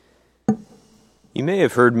You may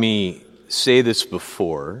have heard me say this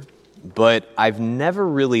before, but I've never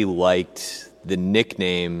really liked the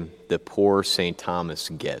nickname that poor St. Thomas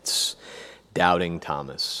gets, Doubting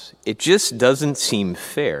Thomas. It just doesn't seem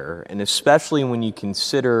fair, and especially when you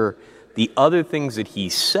consider the other things that he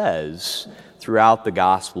says throughout the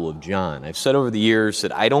Gospel of John. I've said over the years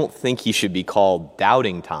that I don't think he should be called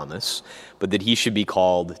Doubting Thomas, but that he should be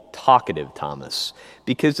called Talkative Thomas.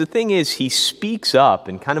 Because the thing is, he speaks up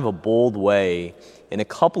in kind of a bold way in a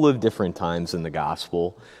couple of different times in the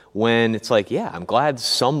Gospel when it's like, yeah, I'm glad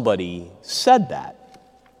somebody said that.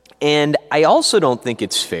 And I also don't think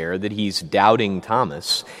it's fair that he's doubting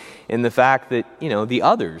Thomas in the fact that, the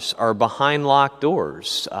others are behind locked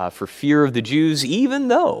doors for fear of the Jews, even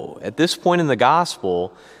though at this point in the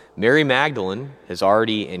Gospel, Mary Magdalene has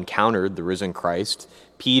already encountered the risen Christ.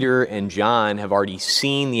 Peter and John have already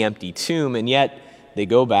seen the empty tomb, and yet they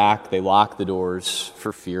go back, they lock the doors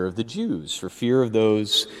for fear of the Jews, for fear of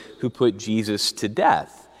those who put Jesus to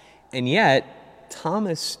death. And yet,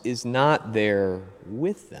 Thomas is not there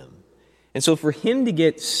with them. And so for him to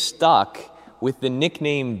get stuck with the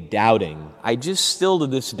nickname Doubting, I just still to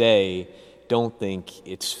this day don't think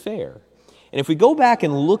it's fair. And if we go back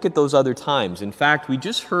and look at those other times, in fact, we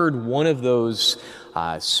just heard one of those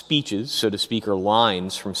speeches, so to speak, or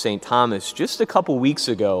lines from St. Thomas just a couple weeks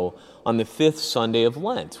ago on the fifth Sunday of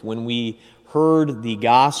Lent, when we heard the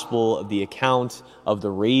gospel of the account of the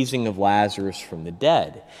raising of Lazarus from the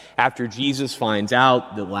dead. After Jesus finds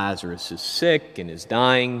out that Lazarus is sick and is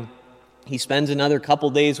dying, he spends another couple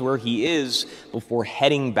days where he is before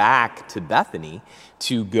heading back to Bethany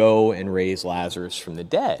to go and raise Lazarus from the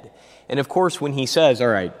dead. And of course, when he says, all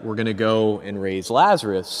right, we're going to go and raise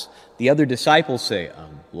Lazarus, the other disciples say,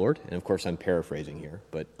 Lord, and of course I'm paraphrasing here,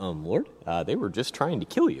 but Lord, they were just trying to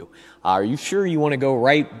kill you. Are you sure you want to go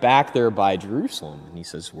right back there by Jerusalem? And he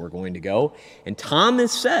says, we're going to go. And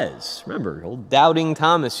Thomas says, remember, old doubting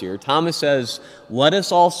Thomas here, Thomas says, let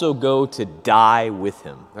us also go to die with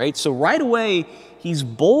him, right? So right away, he's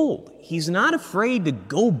bold. He's not afraid to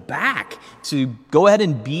go back, to go ahead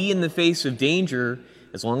and be in the face of danger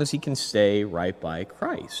as long as he can stay right by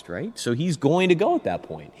Christ, right? So he's going to go at that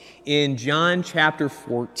point. In John chapter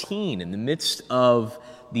 14, in the midst of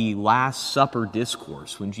the Last Supper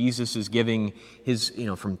discourse, when Jesus is giving his,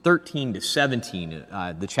 from 13 to 17,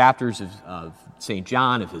 the chapters of St.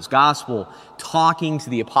 John, of his gospel, talking to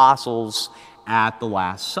the apostles at the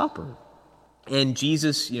Last Supper. And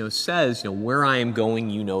Jesus, says, where I am going,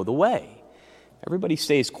 you know the way. Everybody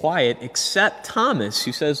stays quiet except Thomas,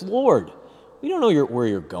 who says, Lord, we don't know where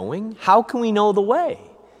you're going. How can we know the way?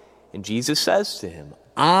 And Jesus says to him,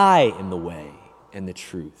 I am the way and the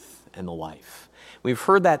truth and the life. We've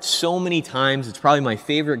heard that so many times. It's probably my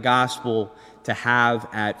favorite gospel to have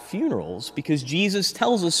at funerals because Jesus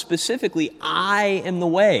tells us specifically, I am the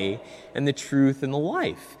way and the truth and the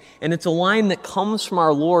life. And it's a line that comes from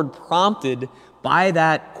our Lord prompted by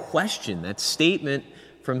that question, that statement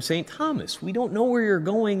from St. Thomas. We don't know where you're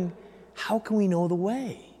going. How can we know the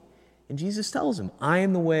way? And Jesus tells him, I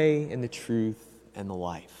am the way and the truth and the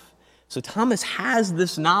life. So Thomas has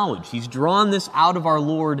this knowledge. He's drawn this out of our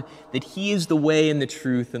Lord that he is the way and the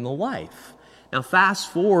truth and the life. Now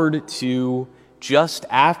fast forward to just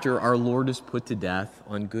after our Lord is put to death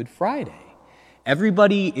on Good Friday.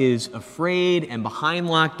 Everybody is afraid and behind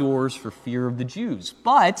locked doors for fear of the Jews.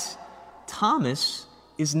 But Thomas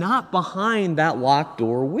is not behind that locked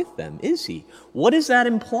door with them, is he? What does that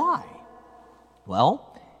imply? Well,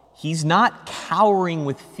 he's not cowering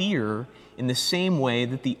with fear in the same way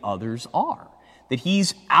that the others are. That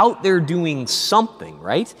he's out there doing something,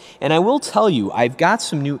 right? And I will tell you, I've got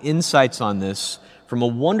some new insights on this from a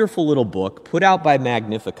wonderful little book put out by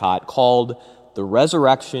Magnificat called The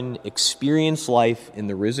Resurrection, Experience Life in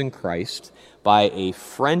the Risen Christ by a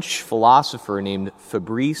French philosopher named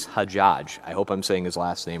Fabrice Hajjaj. I hope I'm saying his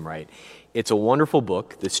last name right. It's a wonderful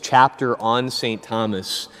book. This chapter on St.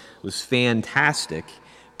 Thomas was fantastic.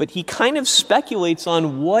 But he kind of speculates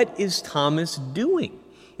on what is Thomas doing.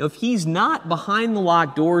 If he's not behind the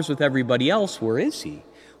locked doors with everybody else, where is he?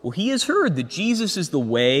 Well, he has heard that Jesus is the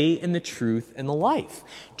way and the truth and the life.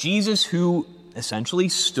 Jesus who essentially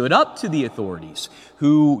stood up to the authorities,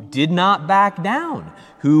 who did not back down,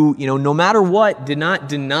 who, no matter what, did not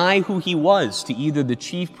deny who he was to either the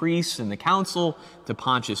chief priests and the council, to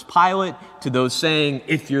Pontius Pilate, to those saying,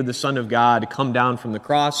 if you're the Son of God, come down from the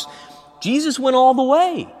cross. Jesus went all the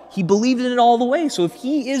way. He believed in it all the way. So if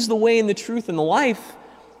he is the way and the truth and the life,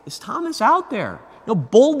 is Thomas out there?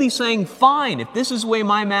 Boldly saying, fine, if this is the way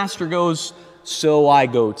my master goes, so I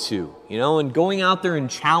go too. And going out there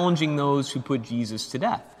and challenging those who put Jesus to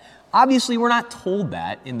death. Obviously, we're not told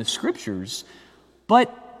that in the scriptures,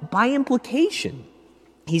 But by implication,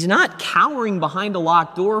 he's not cowering behind a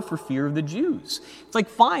locked door for fear of the Jews. It's like,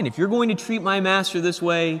 fine, if you're going to treat my master this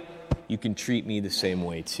way, you can treat me the same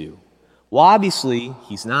way too. Well, obviously,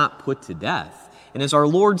 he's not put to death. And as our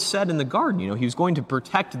Lord said in the garden, he was going to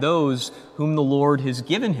protect those whom the Lord has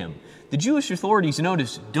given him. The Jewish authorities,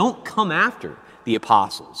 notice, don't come after the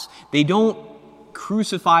apostles. They don't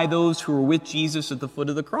crucify those who were with Jesus at the foot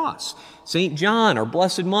of the cross. St. John, our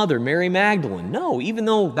Blessed Mother, Mary Magdalene. No, even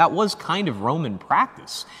though that was kind of Roman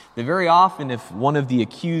practice, that very often if one of the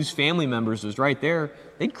accused family members was right there,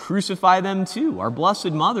 they'd crucify them too. Our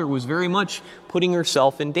Blessed Mother was very much putting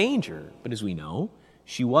herself in danger. But as we know,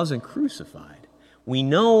 she wasn't crucified. We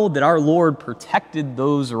know that our Lord protected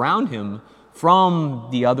those around him from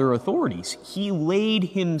the other authorities. He laid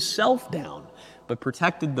himself down, but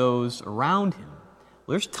protected those around him.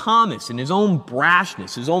 Well, there's Thomas in his own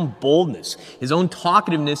brashness, his own boldness, his own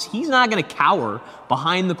talkativeness. He's not going to cower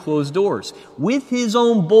behind the closed doors. With his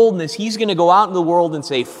own boldness, he's going to go out in the world and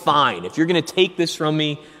say, fine, if you're going to take this from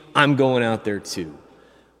me, I'm going out there too.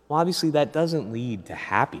 Well, obviously, that doesn't lead to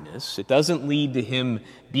happiness. It doesn't lead to him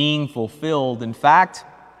being fulfilled. In fact,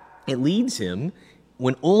 it leads him,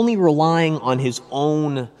 when only relying on his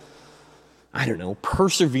own,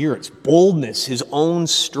 perseverance, boldness, his own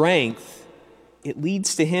strength, it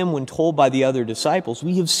leads to him, when told by the other disciples,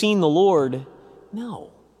 we have seen the Lord. No,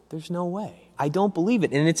 there's no way. I don't believe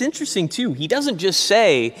it. And it's interesting, too. He doesn't just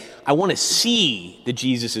say, I want to see that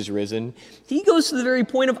Jesus is risen. He goes to the very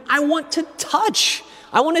point of, I want to touch.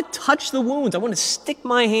 I want to touch the wounds. I want to stick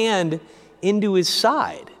my hand into his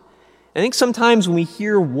side. I think sometimes when we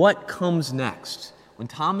hear what comes next, when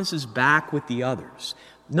Thomas is back with the others,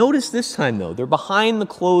 notice this time, though, they're behind the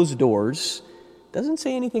closed doors. Doesn't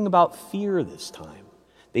say anything about fear this time.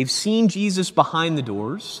 They've seen Jesus behind the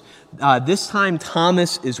doors. This time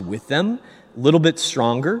Thomas is with them, a little bit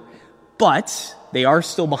stronger, but they are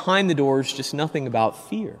still behind the doors, just nothing about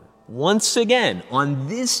fear. Once again, on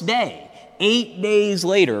this day, 8 days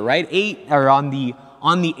later, right? On the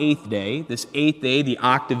 8th day, this 8th day, the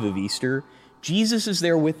octave of Easter, Jesus is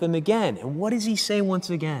there with them again. And what does he say once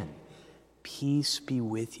again? Peace be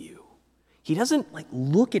with you. He doesn't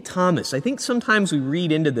look at Thomas. I think sometimes we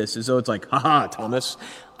read into this as though it's like, ha, Thomas.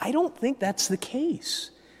 I don't think that's the case.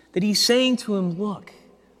 That he's saying to him, look,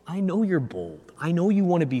 I know you're bold. I know you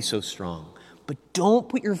want to be so strong. But don't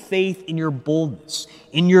put your faith in your boldness,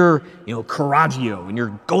 in your, coraggio, and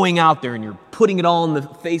you're going out there and you're putting it all in the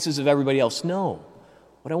faces of everybody else. No.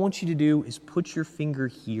 What I want you to do is put your finger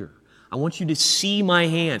here. I want you to see my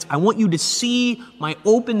hands. I want you to see my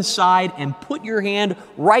open side and put your hand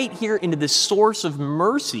right here into the source of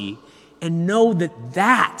mercy and know that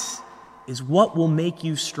that is what will make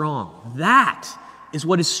you strong. That is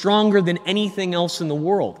what is stronger than anything else in the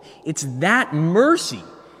world. It's that mercy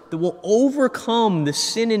that will overcome the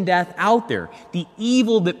sin and death out there, the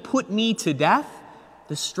evil that put me to death.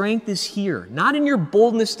 The strength is here, not in your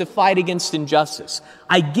boldness to fight against injustice.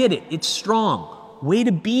 I get it. It's strong. Way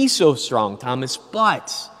to be so strong, Thomas,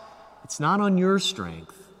 but it's not on your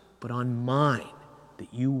strength, but on mine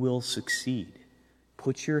that you will succeed.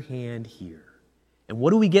 Put your hand here. And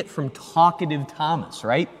what do we get from talkative Thomas,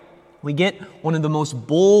 right? We get one of the most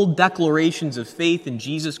bold declarations of faith in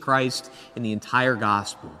Jesus Christ in the entire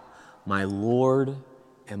gospel. My Lord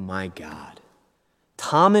and my God.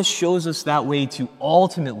 Thomas shows us that way to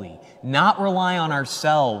ultimately not rely on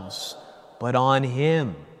ourselves, but on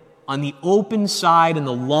him, on the open side and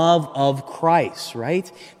the love of Christ, right?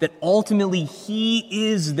 That ultimately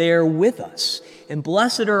he is there with us. And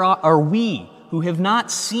blessed are we who have not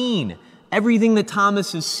seen everything that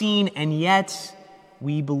Thomas has seen, and yet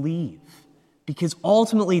we believe. Because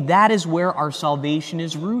ultimately that is where our salvation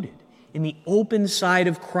is rooted, in the open side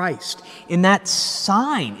of Christ, in that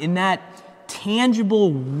sign, in that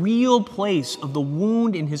tangible, real place of the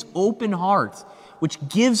wound in his open heart, which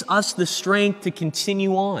gives us the strength to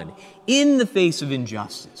continue on in the face of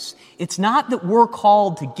injustice. It's not that we're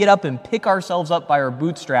called to get up and pick ourselves up by our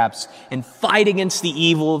bootstraps and fight against the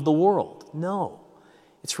evil of the world. No.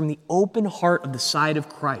 It's from the open heart of the side of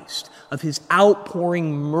Christ, of his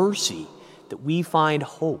outpouring mercy, that we find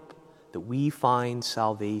hope, that we find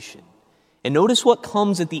salvation. And notice what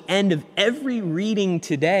comes at the end of every reading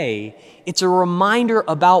today. It's a reminder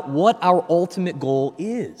about what our ultimate goal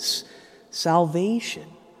is. Salvation,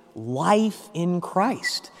 life in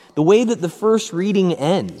Christ. The way that the first reading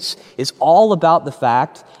ends is all about the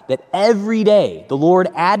fact that every day the Lord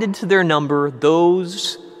added to their number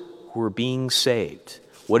those who were being saved.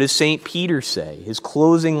 What does St. Peter say? His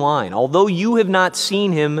closing line, although you have not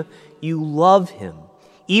seen him, you love him.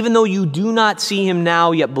 Even though you do not see him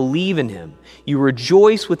now, yet believe in him, you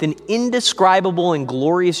rejoice with an indescribable and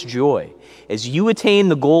glorious joy as you attain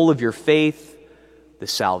the goal of your faith, the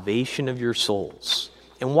salvation of your souls.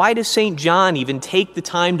 And why does St. John even take the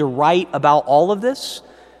time to write about all of this?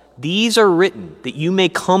 These are written that you may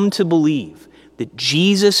come to believe that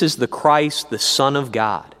Jesus is the Christ, the Son of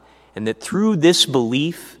God, and that through this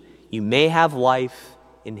belief you may have life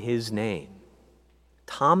in his name.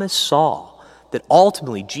 Thomas saw that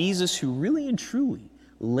ultimately Jesus, who really and truly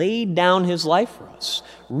laid down his life for us,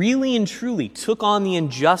 really and truly took on the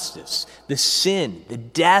injustice, the sin, the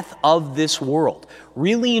death of this world,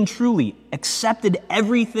 really and truly accepted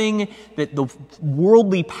everything that the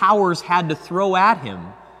worldly powers had to throw at him,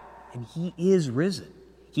 and he is risen.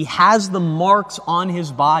 He has the marks on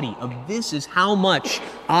his body of this is how much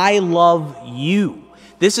I love you.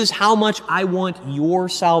 This is how much I want your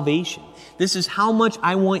salvation. This is how much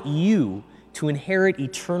I want you to inherit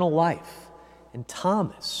eternal life. And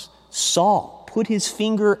Thomas saw, put his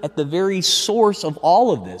finger at the very source of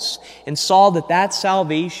all of this and saw that that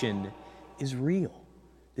salvation is real.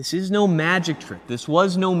 This is no magic trick. This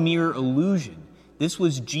was no mere illusion. This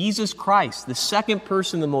was Jesus Christ, the second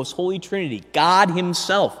person of the most holy Trinity, God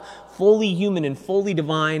himself, fully human and fully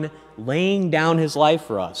divine, laying down his life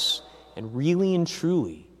for us and really and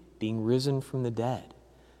truly being risen from the dead.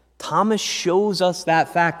 Thomas shows us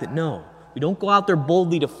that fact that no, we don't go out there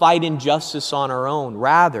boldly to fight injustice on our own.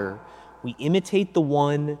 Rather, we imitate the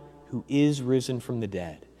one who is risen from the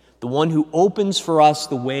dead, the one who opens for us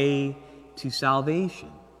the way to salvation.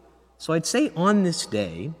 So I'd say on this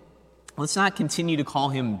day, let's not continue to call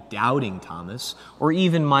him Doubting Thomas, or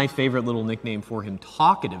even my favorite little nickname for him,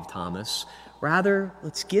 Talkative Thomas. Rather,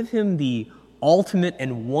 let's give him the ultimate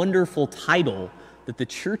and wonderful title that the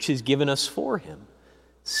church has given us for him,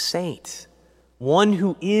 Saint. One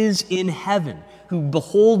who is in heaven, who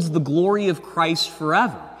beholds the glory of Christ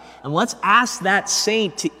forever. And let's ask that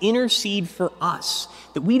saint to intercede for us,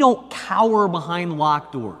 that we don't cower behind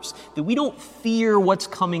locked doors, that we don't fear what's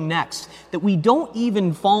coming next, that we don't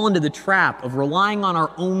even fall into the trap of relying on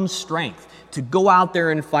our own strength to go out there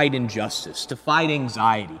and fight injustice, to fight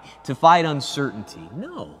anxiety, to fight uncertainty.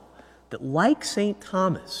 No, that like St.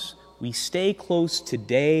 Thomas, we stay close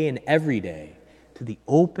today and every day to the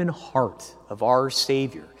open heart of our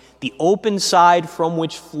Savior, the open side from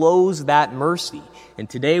which flows that mercy. And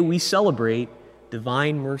today we celebrate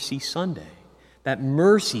Divine Mercy Sunday. That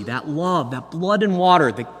mercy, that love, that blood and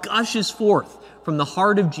water that gushes forth from the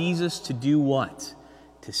heart of Jesus to do what?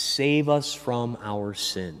 To save us from our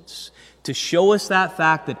sins. To show us that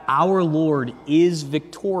fact that our Lord is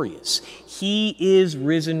victorious. He is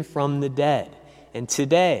risen from the dead. And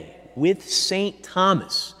today, with St.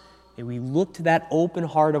 Thomas, may we look to that open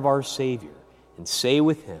heart of our Savior and say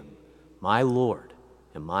with him, my Lord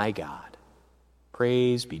and my God.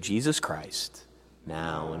 Praise be Jesus Christ,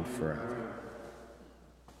 now and forever.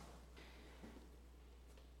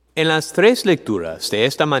 En las tres lecturas de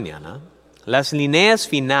esta mañana, las líneas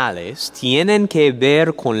finales tienen que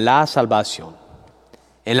ver con la salvación.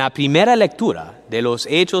 En la primera lectura de los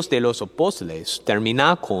Hechos de los Apóstoles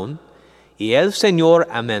termina con y el Señor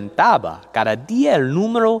aumentaba cada día el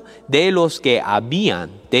número de los que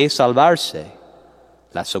habían de salvarse.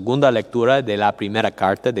 La segunda lectura de la primera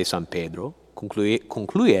carta de San Pedro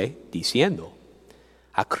concluye diciendo,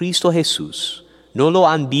 a Cristo Jesús no lo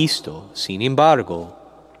han visto, sin embargo,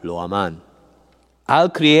 lo aman.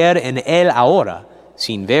 Al creer en Él ahora,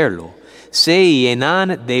 sin verlo, se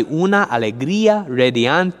llenan de una alegría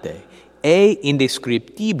radiante e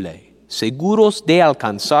indescriptible, seguros de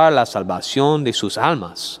alcanzar la salvación de sus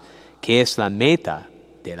almas, que es la meta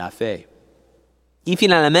de la fe. Y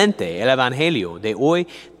finalmente, el Evangelio de hoy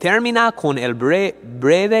termina con el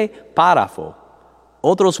breve párrafo.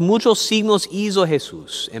 Otros muchos signos hizo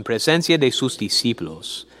Jesús en presencia de sus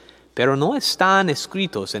discípulos, pero no están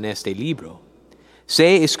escritos en este libro.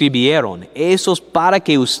 Se escribieron esos para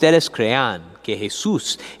que ustedes crean que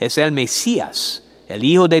Jesús es el Mesías, el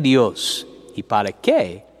Hijo de Dios, y para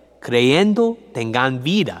que, creyendo, tengan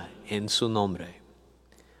vida en su nombre.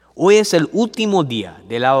 Hoy es el último día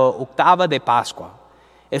de la octava de Pascua.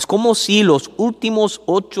 Es como si los últimos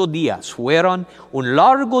 8 días fueran un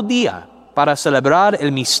largo día para celebrar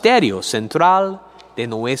el misterio central de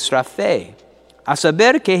nuestra fe, a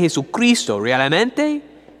saber que Jesucristo realmente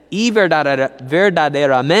y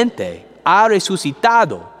verdaderamente ha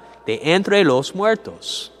resucitado de entre los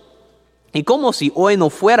muertos. Y como si hoy no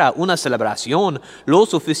fuera una celebración lo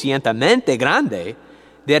suficientemente grande,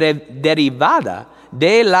 derivada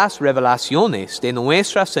de las revelaciones de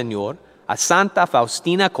Nuestra Señora a Santa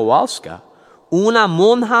Faustina Kowalska, una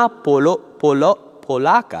monja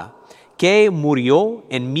polaca que murió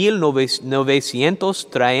en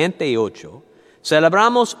 1938,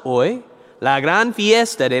 celebramos hoy la gran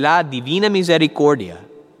fiesta de la Divina Misericordia.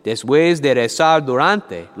 Después de rezar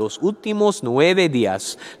durante los últimos 9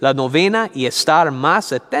 días la novena y estar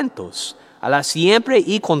más atentos a la siempre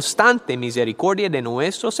y constante misericordia de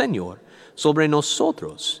nuestro Señor sobre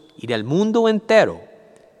nosotros y del mundo entero,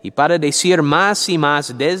 y para decir más y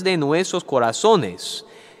más desde nuestros corazones: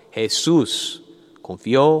 Jesús,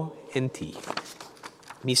 confío en ti.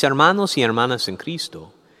 Mis hermanos y hermanas en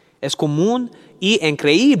Cristo, es común y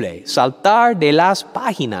increíble saltar de las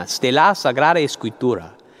páginas de la Sagrada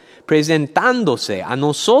Escritura, presentándose a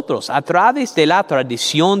nosotros a través de la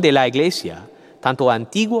tradición de la Iglesia, tanto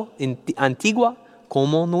antigua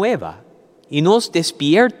como nueva, y nos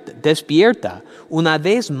despierta una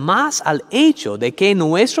vez más al hecho de que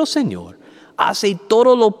nuestro Señor hace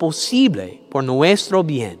todo lo posible por nuestro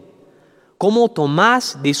bien. Como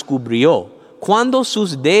Tomás descubrió cuando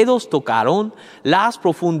sus dedos tocaron las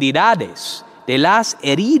profundidades de las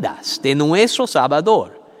heridas de nuestro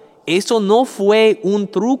Salvador. Esto no fue un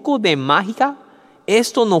truco de magia,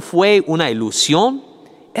 esto no fue una ilusión,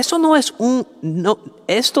 esto no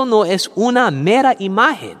es una mera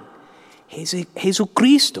imagen.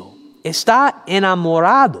 Jesucristo está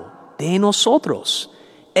enamorado de nosotros.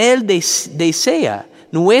 Él desea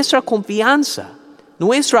nuestra confianza,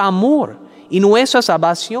 nuestro amor y nuestra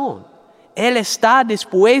salvación. Él está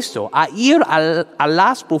dispuesto a ir a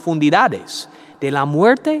las profundidades de la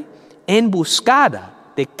muerte en busca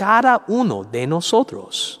de cada uno de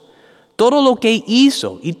nosotros. Todo lo que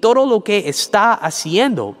hizo y todo lo que está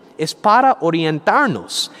haciendo es para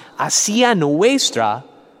orientarnos hacia nuestra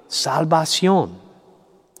salvación.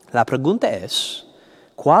 La pregunta es,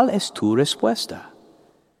 ¿cuál es tu respuesta?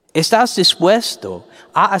 ¿Estás dispuesto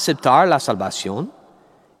a aceptar la salvación?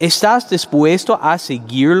 ¿Estás dispuesto a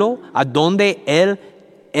seguirlo a donde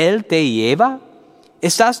Él te lleva?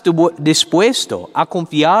 ¿Estás dispuesto a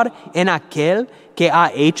confiar en aquel que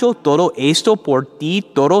ha hecho todo esto por ti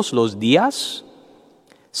todos los días?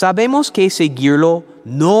 Sabemos que seguirlo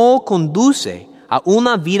no conduce a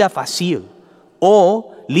una vida fácil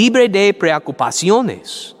o libre de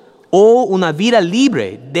preocupaciones o una vida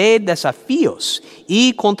libre de desafíos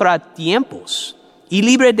y contratiempos y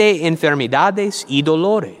libre de enfermedades y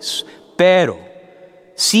dolores. Pero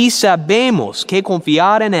si sabemos que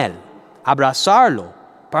confiar en Él, abrazarlo,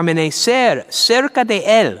 permanecer cerca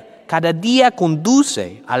de Él, cada día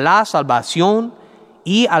conduce a la salvación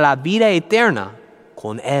y a la vida eterna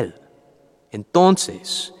con Él.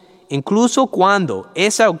 Entonces, incluso cuando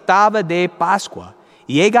esa octava de Pascua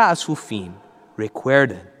llega a su fin,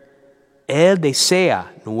 recuerden, Él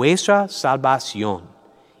desea nuestra salvación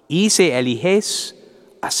y si eliges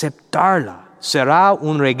aceptarla, será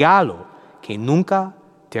un regalo que nunca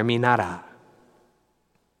terminará.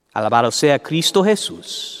 Alabado sea Cristo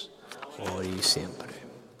Jesús, hoy y siempre.